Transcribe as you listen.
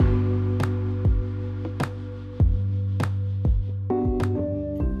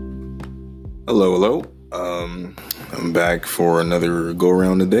Hello, hello. I'm back for another go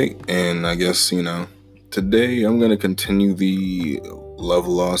around today, and I guess today I'm gonna continue the Love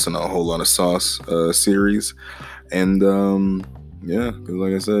Loss and a Whole Lot of Sauce series, and yeah, because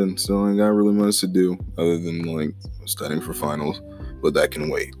like I said, still ain't got really much to do other than like studying for finals, but that can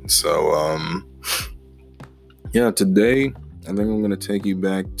wait. So yeah, today I think I'm gonna take you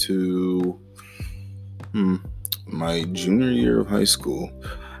back to my junior year of high school.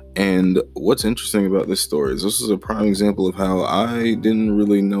 And what's interesting about this story is this is a prime example of how I didn't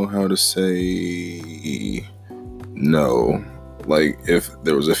really know how to say no. Like if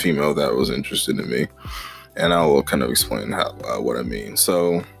there was a female that was interested in me, and I will kind of explain how what I mean.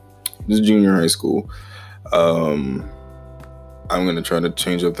 So this is junior high school. I'm gonna try to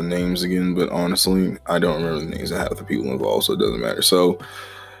change up the names again, but honestly, I don't remember the names of half the people involved, so it doesn't matter. So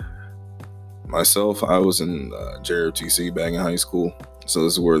myself, I was in JROTC back in high school. So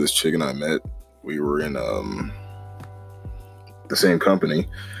this is where this chick and I met. We were in the same company,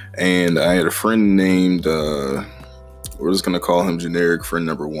 and I had a friend named, we're just going to call him generic friend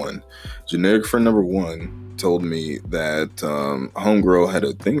number one. Generic friend number one told me that homegirl had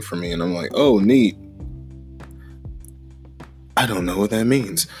a thing for me, and I'm like, oh, neat. I don't know what that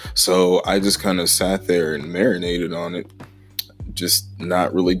means. So I just kind of sat there and marinated on it, just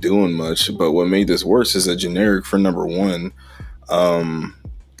not really doing much. But what made this worse is that generic friend number one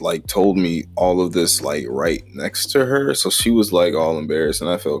like told me all of this like right next to her, so she was like all embarrassed, and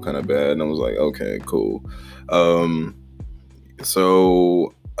I felt kind of bad, and I was like, okay, cool.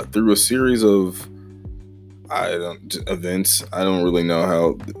 So through a series of events, I don't really know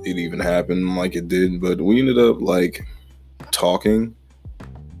how it even happened like it did, but we ended up like talking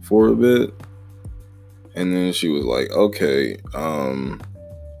for a bit, and then she was like, okay,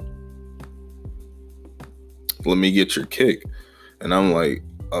 let me get your kick. And I'm like,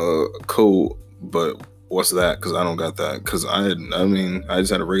 cool, but what's that? Because I don't got that. Because I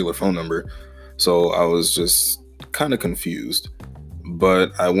just had a regular phone number. So I was just kind of confused.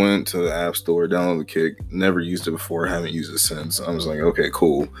 But I went to the App Store, downloaded the Kick, never used it before, haven't used it since. I was like, okay,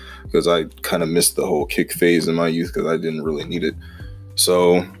 cool. Because I kind of missed the whole Kick phase in my youth because I didn't really need it.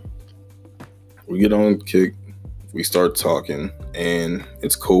 So we get on Kick, we start talking, and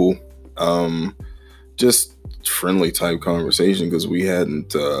it's cool. Just friendly type conversation because we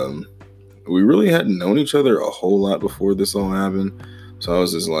really hadn't known each other a whole lot before this all happened. So I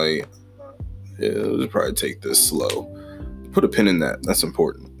was just like, yeah, we'll just probably take this slow. Put a pin in that. That's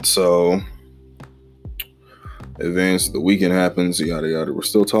important. So advance, the weekend happens, yada yada. We're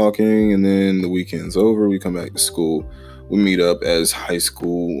still talking, and then the weekend's over. We come back to school. We meet up as high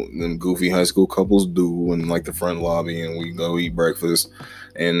school, them goofy high school couples do, in like the front lobby, and we go eat breakfast.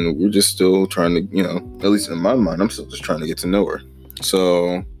 And we're just still trying to, at least in my mind, I'm still just trying to get to know her.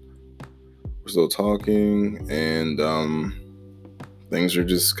 So we're still talking, and things are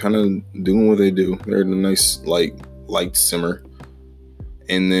just kind of doing what they do. They're in a nice light simmer.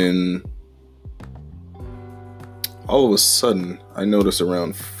 And then all of a sudden, I notice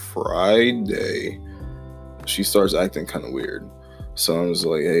around Friday, she starts acting kind of weird. So I was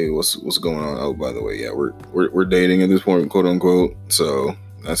like, hey, what's going on? Oh, by the way, yeah, we're dating at this point, quote unquote. So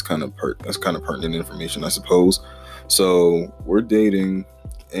that's kind of pertinent information, I suppose. So we're dating,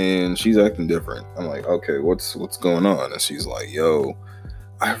 and she's acting different. I'm like, okay, what's going on? And she's like, yo,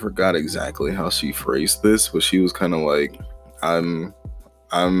 I forgot exactly how she phrased this, but she was kind of like, I'm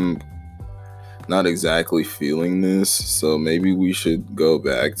not exactly feeling this, so maybe we should go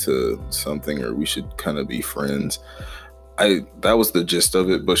back to something, or we should kind of be friends. That was the gist of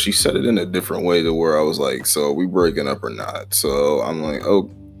it, but she said it in a different way to where I was like, so are we breaking up or not? So I'm like,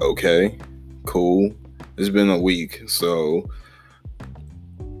 oh, okay, cool. It's been a week, so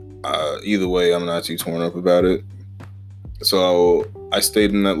either way, I'm not too torn up about it. So I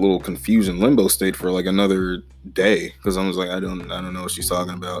stayed in that little confusion limbo state for like another day, because I was like, I don't know what she's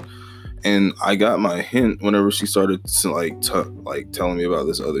talking about. And I got my hint whenever she started to telling me about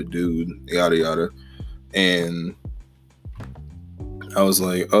this other dude, yada yada. And I was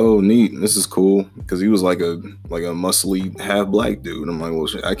like, oh, neat, this is cool, because he was like a muscly half black dude. I'm like, well,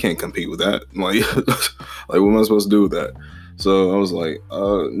 shit, I can't compete with that. Like, what am I supposed to do with that? So I was like,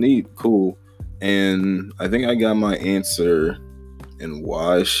 neat, cool. And I think I got my answer and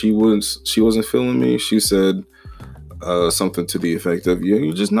why she wasn't feeling me. She said something to the effect of, yeah,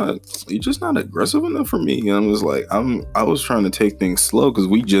 you're just not aggressive enough for me. And I was like, I was trying to take things slow, because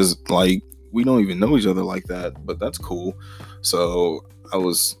we don't even know each other like that, but that's cool. So I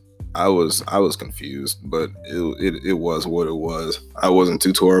was confused, but it was what it was. I wasn't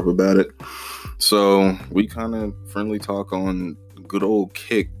too tore up about it. So we kind of friendly talk on good old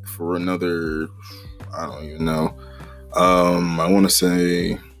kick for another, I don't even know, I want to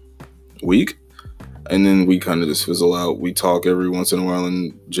say week. And then we kind of just fizzle out. We talk every once in a while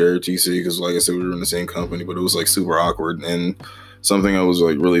in JRTC because, like I said, we were in the same company, but it was like super awkward. And something I was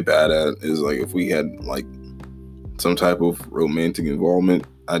like really bad at is like if we had like some type of romantic involvement,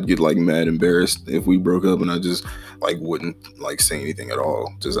 I'd get like mad embarrassed if we broke up, and I just like wouldn't like say anything at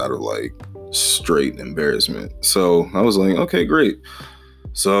all, just out of like straight embarrassment. So I was like, okay, great.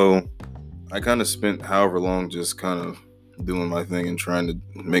 So I kind of spent however long just kind of doing my thing and trying to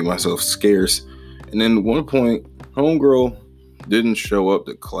make myself scarce. And then at one point, homegirl didn't show up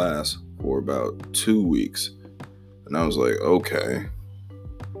to class for about 2 weeks. And I was like, okay,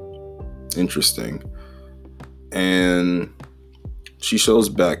 interesting. And she shows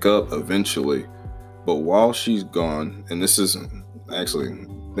back up eventually. But while she's gone, and this is actually,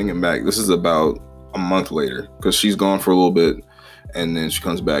 thinking back, this is about a month later, because she's gone for a little bit, and then she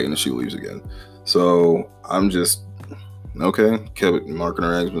comes back, and then she leaves again. So I'm just, okay, kept marking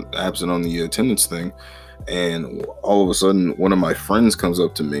her absent on the attendance thing. And all of a sudden, one of my friends comes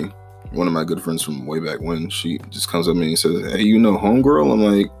up to me, one of my good friends from way back when. She just comes up to me and says, hey, you know homegirl? I'm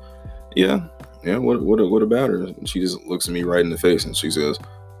like, yeah, what about her? And she just looks at me right in the face and she says,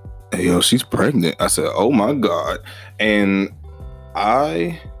 hey, yo, she's pregnant. I said, oh my God. And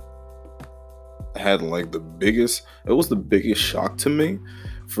I had like it was the biggest shock to me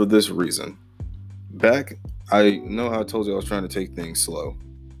for this reason. I know how I told you I was trying to take things slow.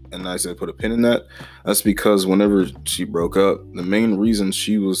 And I said, put a pin in that. That's because whenever she broke up, the main reason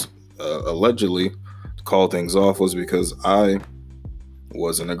she was allegedly called things off was because I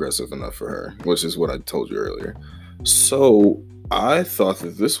wasn't aggressive enough for her, which is what I told you earlier. So I thought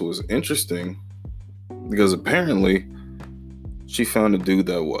that this was interesting because apparently she found a dude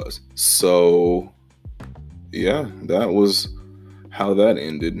that was. So yeah, that was how that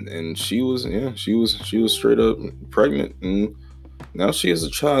ended. And she was straight up pregnant, and now she has a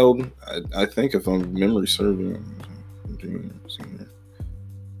child. I think, if I'm memory serving,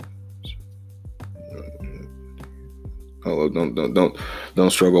 hello,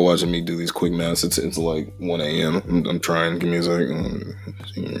 don't struggle watching me do these quick maths. It's like 1 a.m. I'm trying. Give me a second.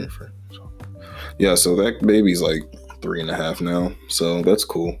 Yeah, so that baby's like 3.5 now, so that's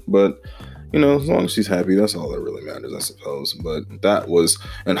cool. But you know, as long as she's happy, that's all that really matters, I suppose. But that was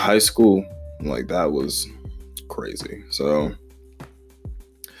in high school, like that was crazy. So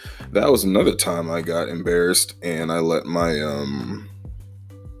that was another time I got embarrassed and I let my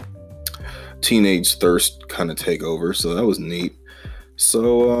teenage thirst kind of take over. So that was neat.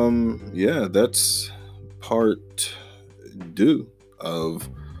 So yeah, that's part 2 of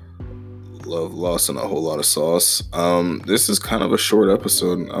Love, Loss, and a Whole Lot of Sauce. This is kind of a short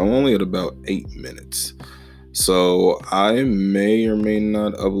episode. I'm only at about 8 minutes. So I may or may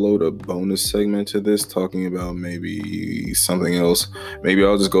not upload a bonus segment to this talking about maybe something else. Maybe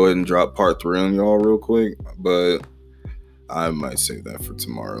I'll just go ahead and drop part 3 on y'all real quick, but I might save that for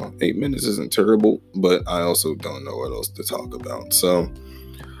tomorrow. 8 minutes isn't terrible, but I also don't know what else to talk about. So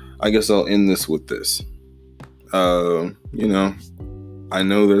I guess I'll end this with this. You know, I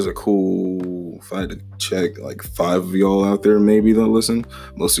know there's a cool, if I had to check, like 5 of y'all out there maybe that listen.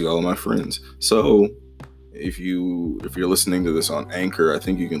 Most of y'all are my friends. So if you're listening to this on Anchor, I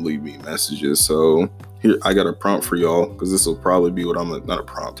think you can leave me messages. So here, I got a prompt for y'all, because this will probably be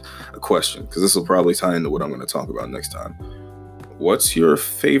a question, because this will probably tie into what I'm going to talk about next time. What's your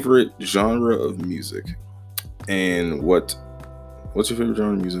favorite genre of music? And what's your favorite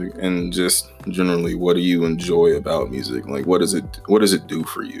genre of music? And just generally, what do you enjoy about music? Like, what does it do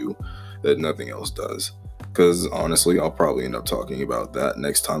for you that nothing else does? Because honestly, I'll probably end up talking about that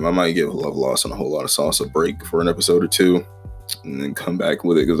next time. I might give Love, Loss, and a Whole Lot of Sauce a break for an episode or 2, and then come back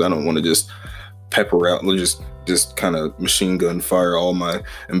with it, because I don't want to just pepper out, just kind of machine gun fire all my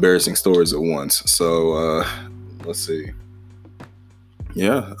embarrassing stories at once. So let's see.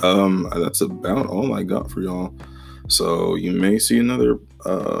 Yeah, that's about all I got for y'all. So you may see another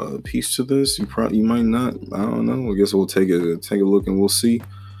piece to this. You might not. I don't know. I guess we'll take a look and we'll see.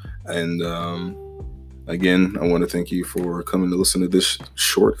 And again, I want to thank you for coming to listen to this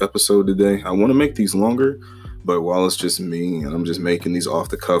short episode today. I want to make these longer, but while it's just me and I'm just making these off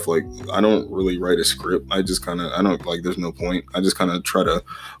the cuff, like I don't really write a script. There's no point. I just kind of try to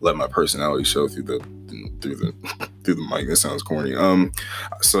let my personality show through the mic. That sounds corny.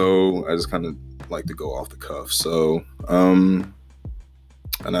 So I just kind of like to go off the cuff. So, and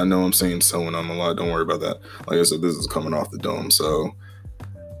I know I'm saying so and I'm a lot. Don't worry about that. Like I said, this is coming off the dome. So,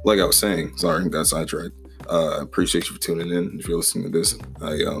 like I was saying, sorry, got sidetracked. Appreciate you for tuning in. If you're listening to this,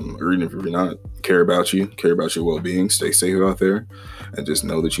 or even if you're not, care about your well-being. Stay safe out there, and just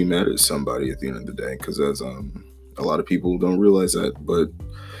know that you matter to somebody at the end of the day. Because as a lot of people don't realize that, but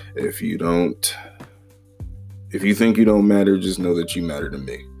if you think you don't matter, just know that you matter to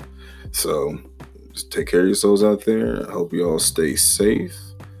me. So just take care of yourselves out there. I hope you all stay safe.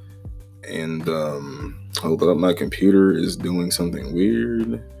 And hold up, my computer is doing something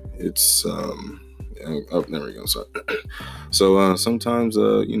weird. It's there we go. Sorry. So sometimes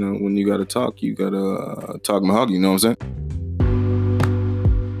when you gotta talk mahogany, you know what I'm saying?